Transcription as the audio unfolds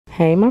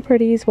Hey my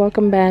pretties,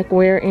 welcome back.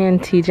 We're in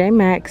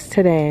Tjmaxx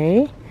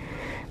today.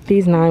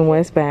 These 9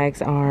 West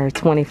bags are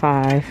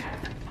 $25.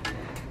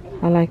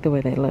 I like the way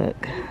they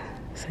look.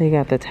 So you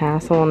got the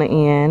tassel on the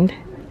end,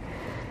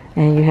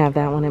 and you have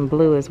that one in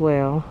blue as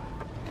well.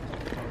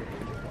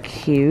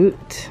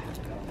 Cute.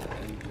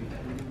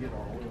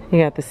 You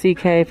got the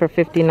CK for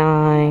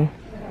 $59.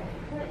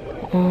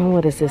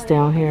 What is this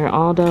down here?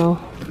 Aldo,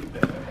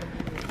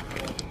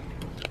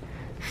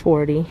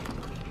 $40.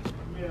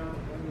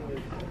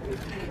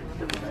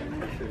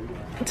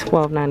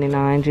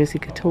 $12.99. Juicy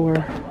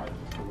Couture,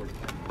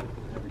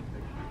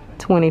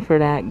 $20 for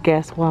that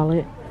Guess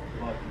wallet.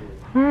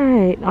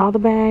 Alright, all the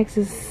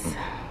bags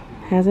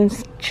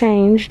hasn't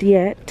changed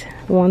yet.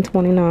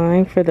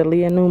 $129 for the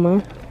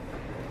Leonuma.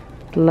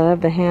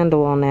 Love the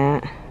handle on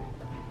that.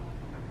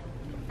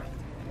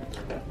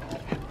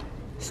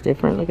 It's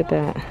different. Look at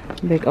that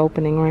big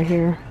opening right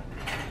here.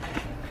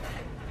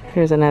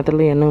 Here's another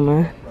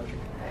Leonuma.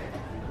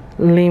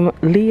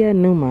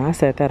 Leonuma. I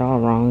said that all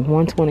wrong.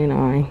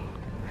 $129.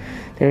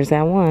 There's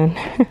that one.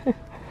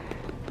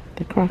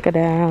 The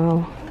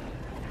crocodile.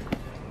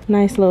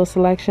 Nice little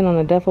selection on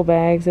the duffel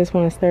bags. This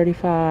one is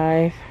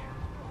 $35.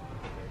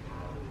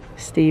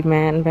 Steve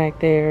Madden back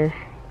there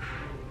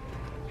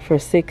for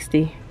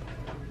 $60.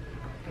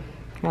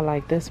 I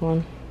like this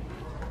one.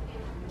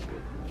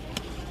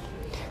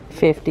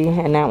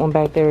 $50. And that one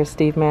back there is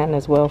Steve Madden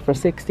as well for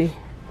 $60.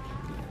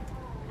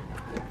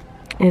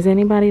 Is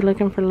anybody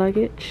looking for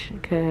luggage?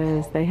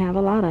 Because they have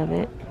a lot of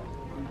it.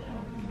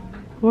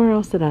 Where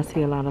else did I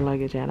see a lot of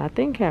luggage at? I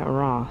think at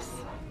Ross.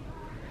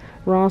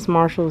 Ross,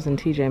 Marshalls, and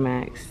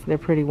Tjmaxx. They're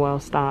pretty well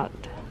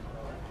stocked.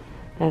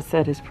 That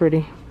set is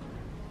pretty.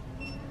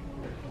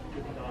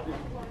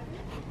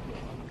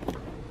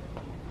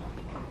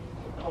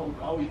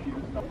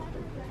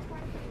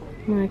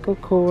 Michael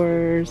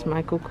Kors,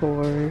 Michael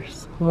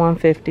Kors.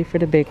 $150 for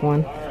the big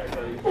one.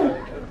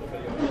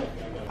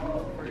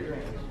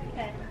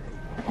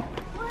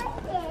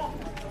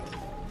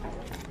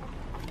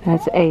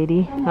 That's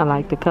 $80. I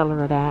like the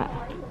color of that.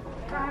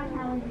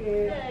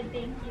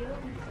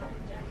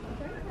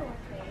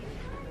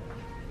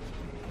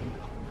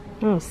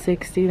 Oh,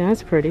 $60.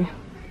 That's pretty.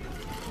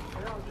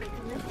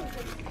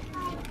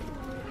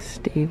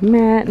 Steve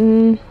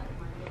Madden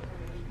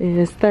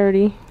is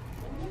 $30.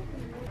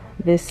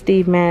 This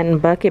Steve Madden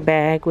bucket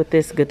bag with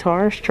this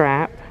guitar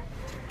strap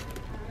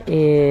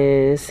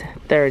is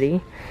 $30.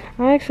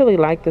 I actually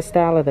like the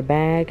style of the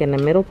bag in the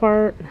middle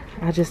part.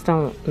 I just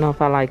don't know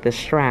if I like the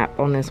strap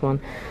on this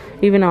one.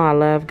 Even though I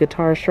love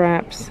guitar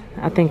straps,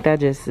 I think that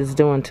just is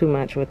doing too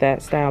much with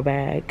that style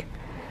bag.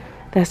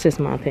 That's just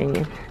my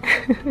opinion.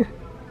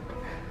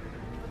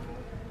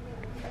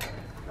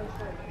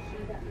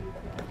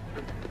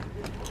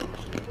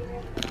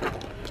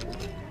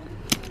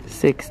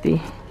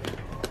 $60.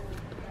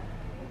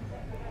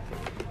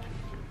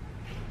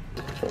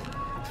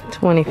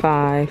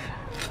 $25.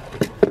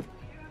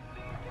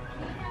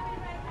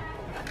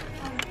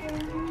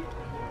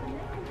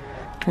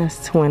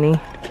 That's $20.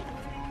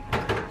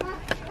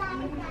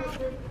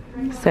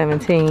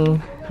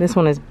 $17. This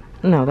one is,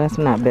 no, that's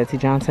not Betsy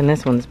Johnson.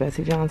 This one is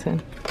Betsy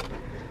Johnson.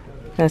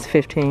 That's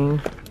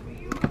 $15.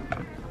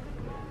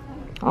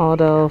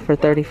 Aldo for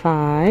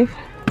 $35.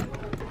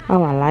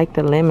 Oh, I like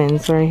the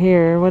lemons right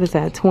here. What is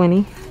that,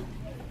 $20?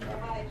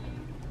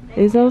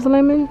 Is those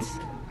lemons?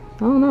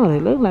 I don't know, they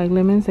look like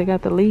lemons. They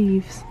got the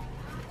leaves.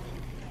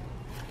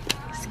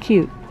 It's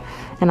cute.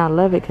 And I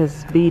love it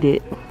because it's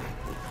beaded.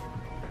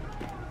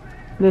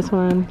 This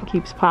one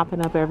keeps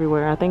popping up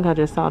everywhere. I think I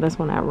just saw this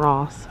one at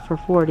Ross for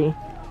 $40.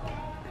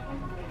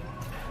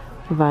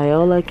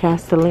 Viola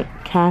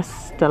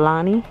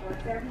Castellani.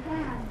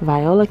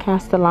 Viola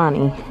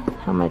Castellani.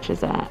 How much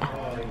is that?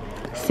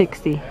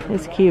 $60.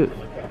 It's cute.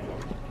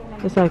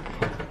 It's like,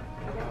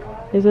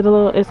 is it a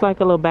little, it's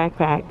like a little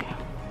backpack.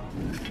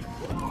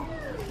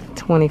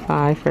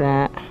 $25 for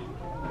that.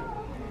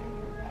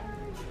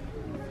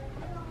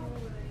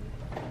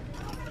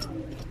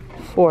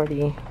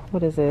 $40.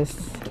 What is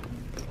this?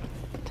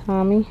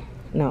 Tommy?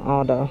 No,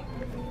 Aldo.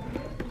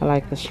 I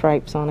like the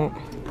stripes on it.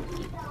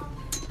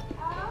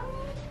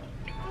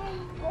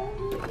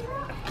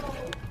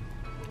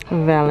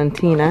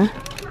 Valentina.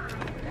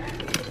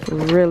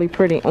 Really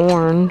pretty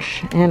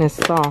orange, and it's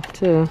soft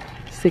too.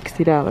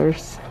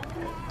 $60.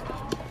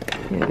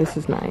 Yeah, this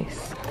is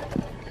nice.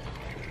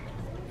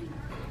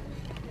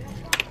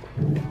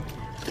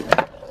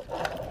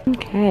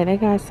 Okay, they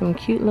got some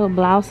cute little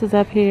blouses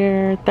up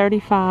here.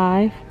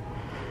 $35.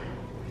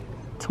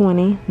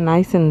 $20.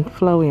 Nice and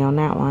flowy on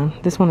that one.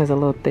 This one is a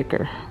little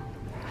thicker.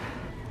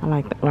 I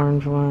like the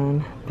orange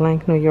one.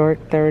 Blank New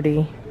York,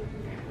 $30.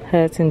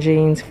 Hudson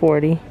jeans,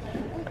 $40.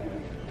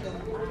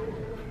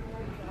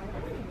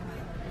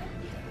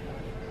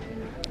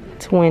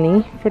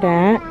 $20 for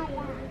that.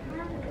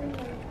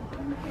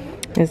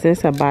 Is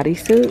this a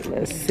bodysuit?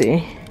 Let's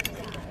see.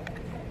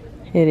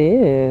 It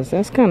is.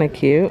 That's kind of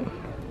cute.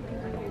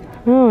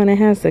 Oh, and it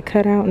has the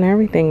cutout and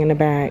everything in the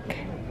back.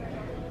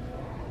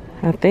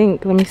 I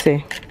think. Let me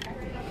see.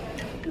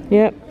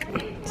 Yep.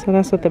 So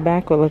that's what the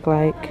back will look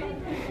like.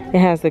 It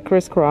has the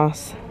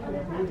crisscross.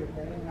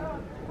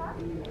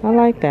 I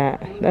like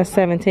that. That's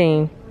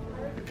 17.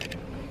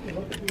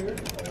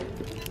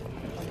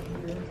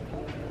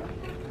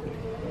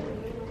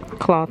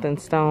 Cloth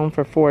and stone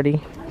for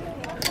 40.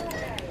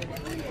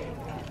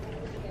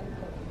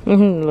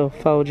 Little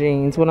faux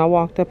jeans. When I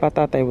walked up, I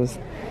thought they was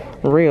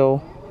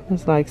real.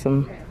 It's like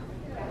some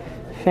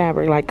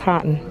fabric, like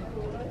cotton.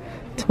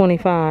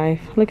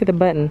 25. Look at the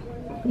button.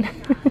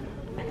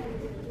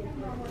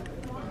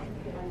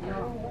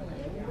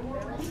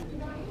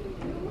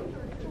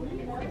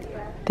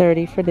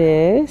 $30 for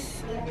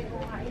this.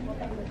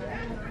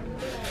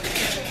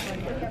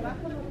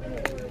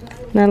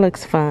 That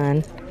looks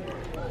fun.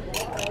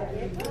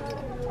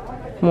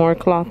 More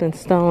cloth and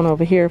stone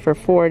over here for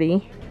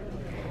 40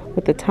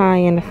 with the tie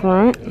in the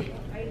front.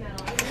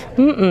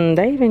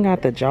 They even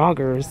got the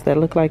joggers that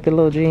look like the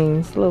little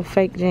jeans, little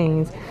fake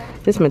jeans.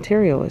 This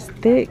material is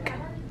thick.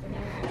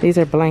 These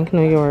are blank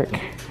New York.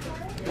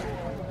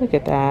 Look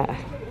at that.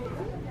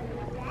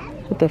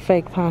 With the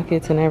fake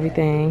pockets and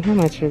everything. How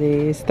much are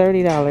these?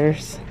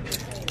 $30.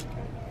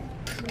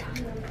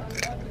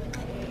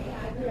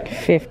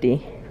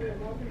 50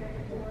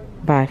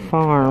 by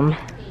Farm.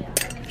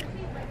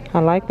 I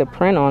like the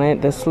print on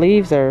it. The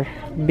sleeves are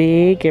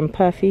big and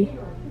puffy.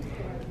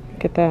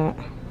 Look at that.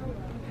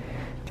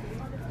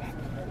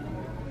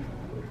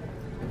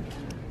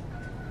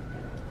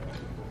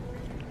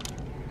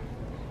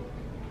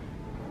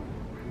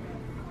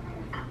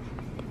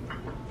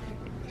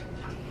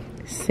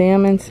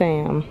 Sam and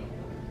Sam.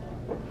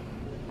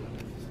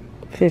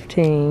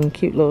 15.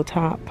 Cute little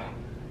top.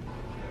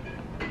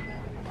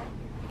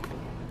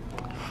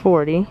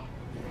 40.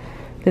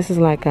 This is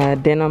like a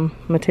denim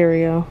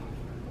material.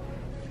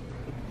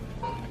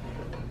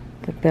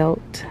 The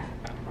belt.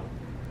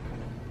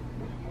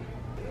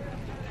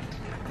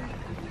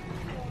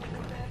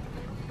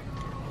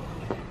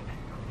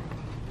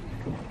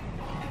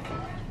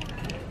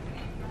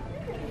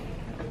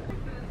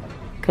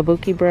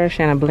 Kabuki brush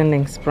and a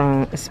blending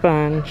sponge.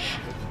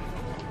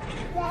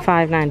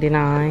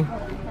 $5.99.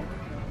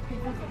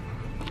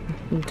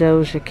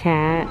 Doja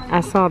Cat.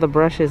 I saw the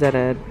brushes at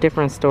a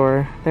different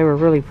store. They were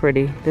really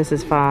pretty. This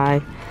is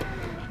 $5.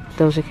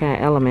 Doja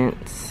Cat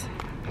Elements.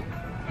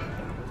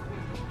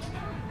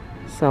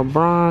 So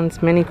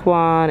bronze, mini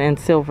quad, and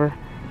silver.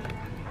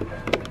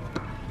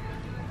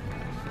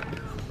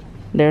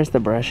 There's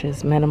the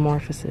brushes.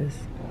 Metamorphosis.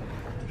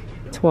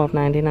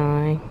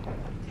 $12.99.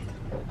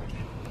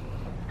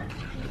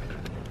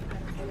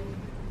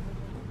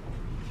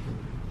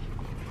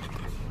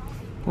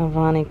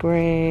 Avani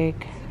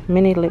Greg.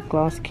 Mini lip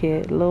gloss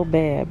kit. Lil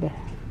Beb.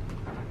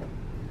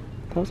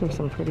 Those are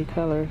some pretty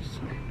colors.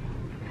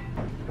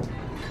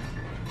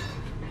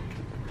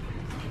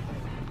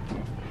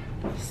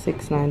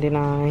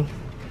 $6.99.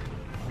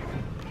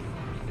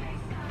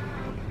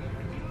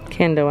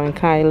 Kendall and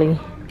Kylie.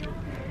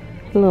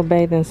 A little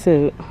bathing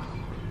suit.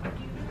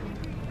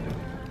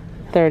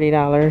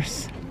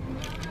 $30.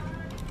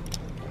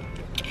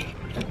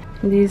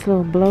 These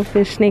little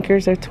blowfish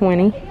sneakers are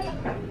 20.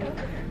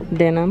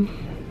 Denim.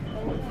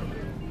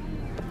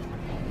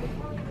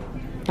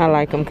 I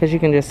like them because you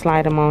can just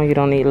slide them on. You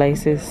don't need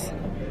laces.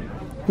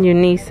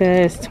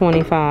 Unisa is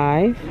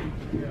 25.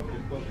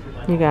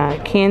 You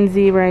got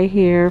Kenzie right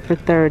here for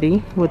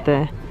 30 with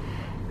the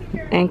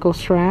ankle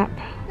strap.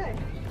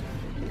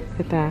 Look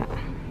at that.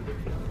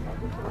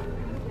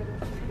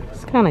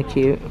 It's kind of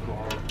cute.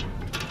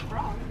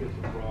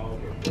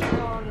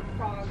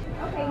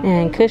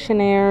 And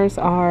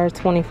Cushionaires are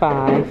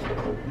 25.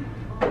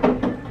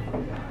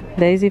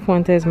 Daisy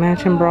Fuentes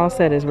matching bra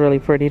set is really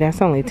pretty.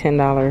 That's only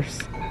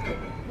 $10.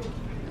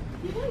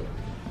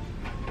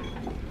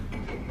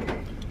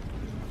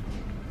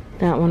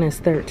 That one is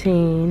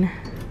 13.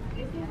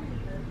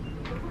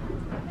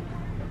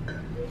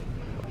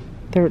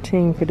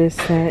 13 for this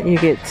set. You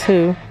get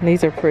 2.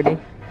 These are pretty.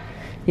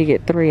 You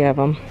get 3 of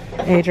them.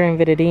 Adrian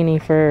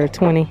Vittadini for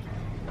 20.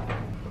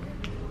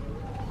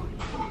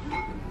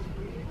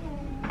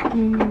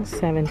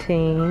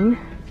 17.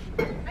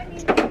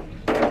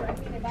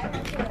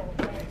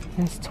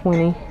 That's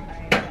 20.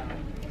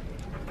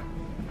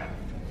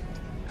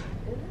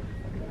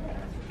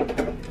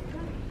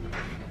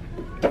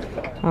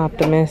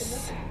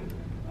 Optimus.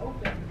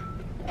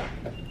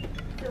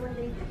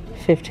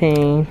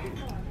 15.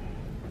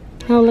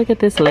 Oh, look at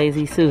this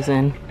Lazy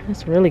Susan.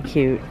 That's really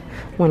cute.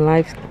 When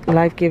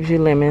life gives you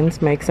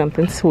lemons, make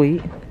something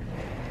sweet.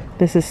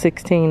 This is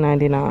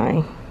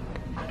 $16.99.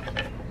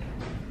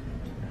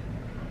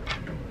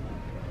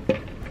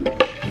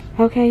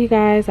 Okay, you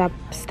guys, I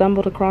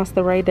stumbled across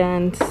the Ray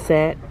Dunn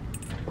set.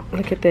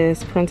 Look at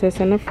this, Princess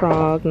and the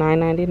Frog,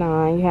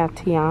 $9.99. You have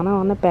Tiana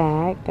on the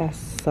back. That's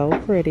so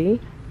pretty.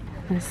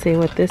 Let's see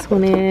what this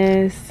one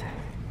is.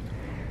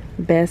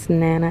 Best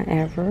Nana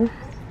Ever.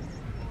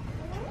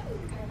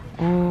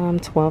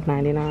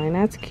 $12.99.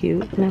 That's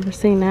cute. Never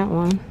seen that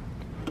one.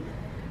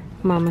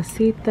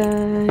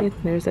 Mamacita.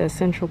 There's a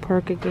Central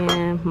Perk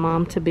again.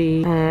 Mom to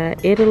Be.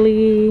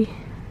 Italy.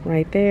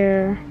 Right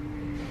there.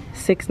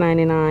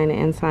 $6.99. The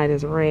inside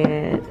is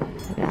red.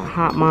 Got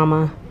Hot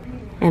Mama.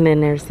 And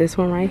then there's this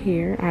one right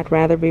here. I'd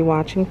rather be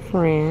watching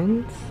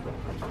Friends.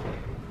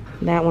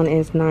 That one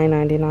is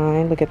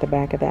 $9.99. Look at the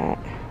back of that.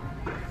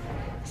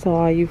 So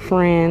all you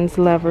Friends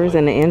lovers,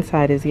 and the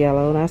inside is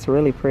yellow. That's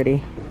really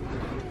pretty.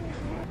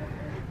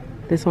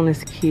 This one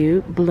is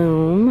cute.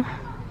 Bloom.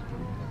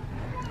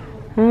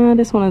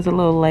 This one is a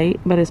little late,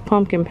 but it's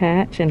Pumpkin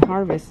Patch, and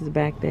Harvest is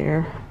back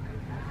there.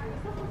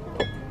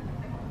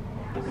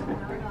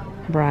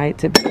 Bride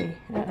to be.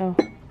 Uh-oh.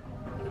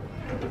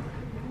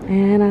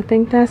 And I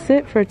think that's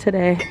it for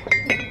today.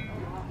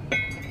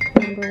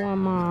 Number one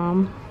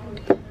mom.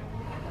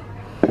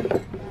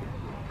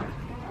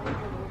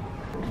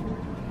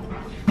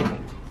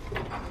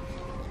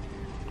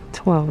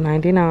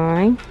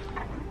 $12.99.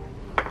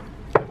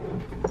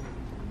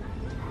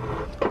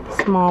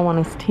 Small one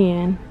is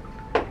 10.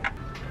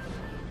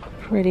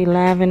 Pretty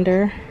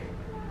lavender.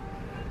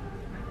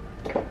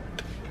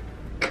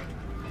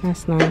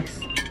 That's nice.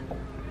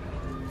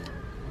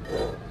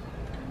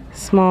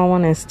 Small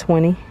one is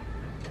 20.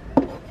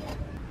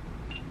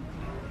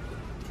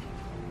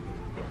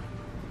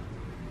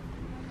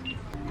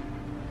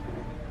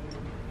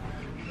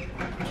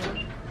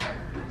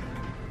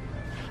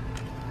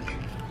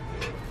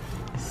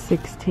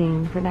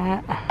 $16 for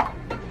that.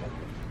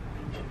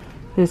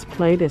 This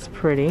plate is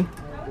pretty.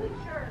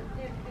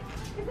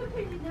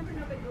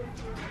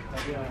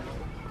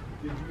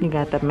 You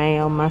got the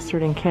mayo,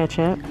 mustard, and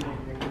ketchup.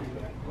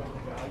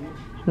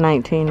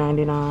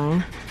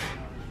 $19.99.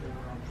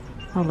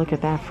 Oh, look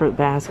at that fruit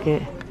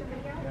basket.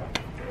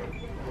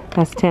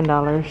 That's $10.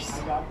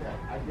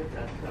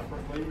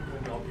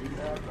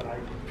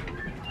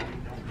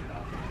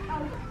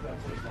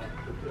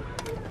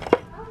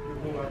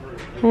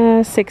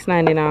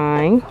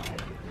 $6.99.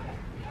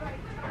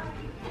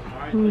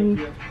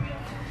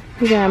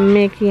 We got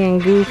Mickey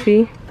and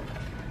Goofy.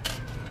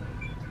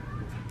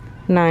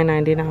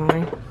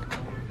 $9.99.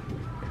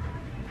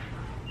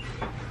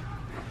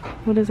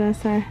 What does that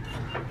say?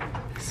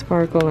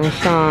 Sparkle and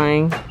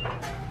shine.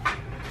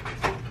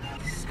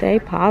 Stay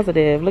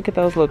positive. Look at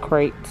those little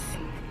crates.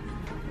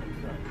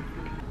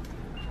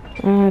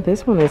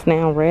 This one is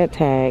now red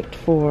tagged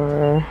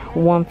for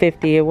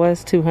 $150. It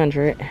was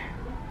 $200.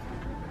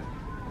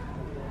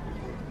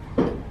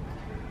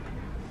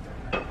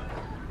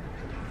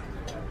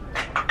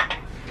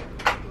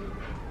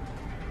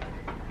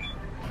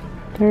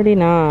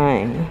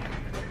 $39.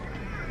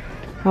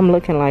 I'm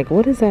looking like,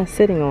 what is that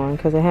sitting on?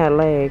 Because it had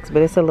legs,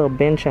 but it's a little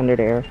bench under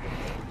there.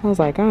 I was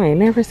like, I ain't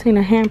never seen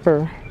a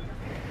hamper.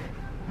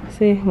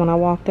 See, when I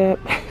walked up,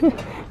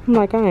 I'm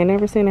like, I ain't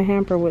never seen a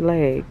hamper with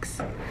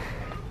legs.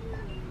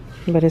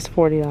 But it's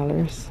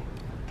 $40.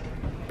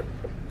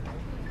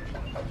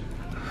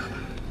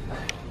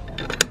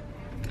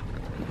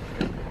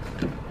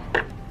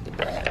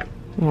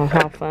 Well,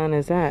 how fun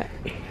is that?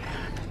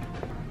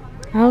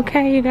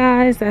 Okay, you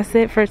guys, that's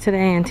it for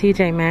today in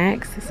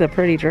Tjmaxx. It's a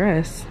pretty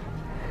dress.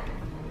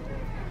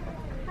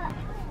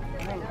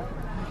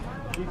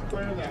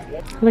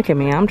 Look at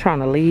me, I'm trying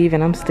to leave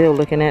and I'm still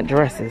looking at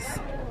dresses.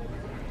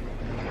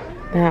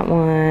 That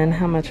one,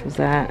 how much was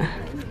that?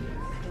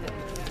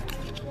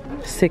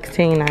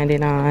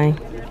 $16.99.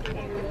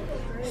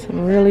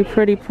 Some really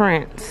pretty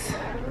prints.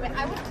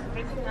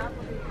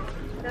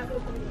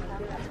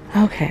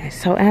 Okay,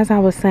 so as I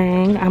was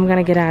saying, I'm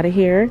gonna get out of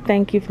here.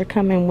 Thank you for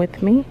coming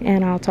with me,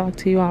 and I'll talk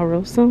to you all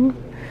real soon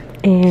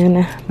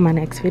in my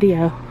next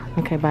video.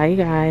 Okay, bye you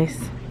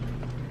guys.